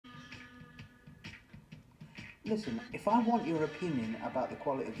Listen, if I want your opinion about the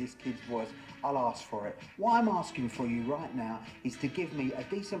quality of this kid's voice, I'll ask for it. What I'm asking for you right now is to give me a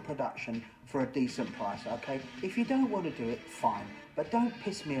decent production for a decent price, okay? If you don't want to do it, fine. But don't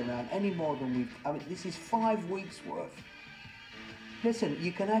piss me around any more than this is 5 weeks worth. Listen,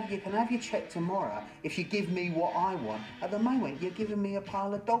 you can have your check tomorrow if you give me what I want. At the moment, you're giving me a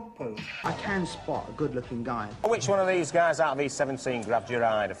pile of dog poo. I can spot a good-looking guy. Which one of these guys out of these 17 grabbed your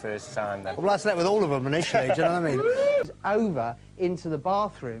eye the first time, then? Well, I slept with all of them initially, do you know what I mean? Over into the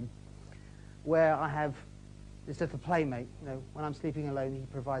bathroom, where I have this little playmate. You know, when I'm sleeping alone, he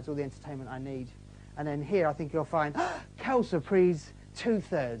provides all the entertainment I need. And then here, I think you'll find Cal Surprise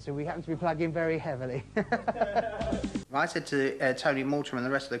 2/3, and we happen to be plugging very heavily. I said to Tony Mortimer and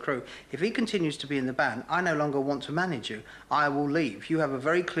the rest of the crew, if he continues to be in the band, I no longer want to manage you. I will leave. You have a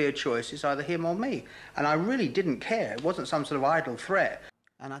very clear choice. It's either him or me. And I really didn't care. It wasn't some sort of idle threat.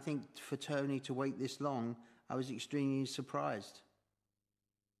 And I think for Tony to wait this long, I was extremely surprised.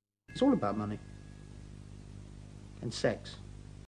 It's all about money. And sex.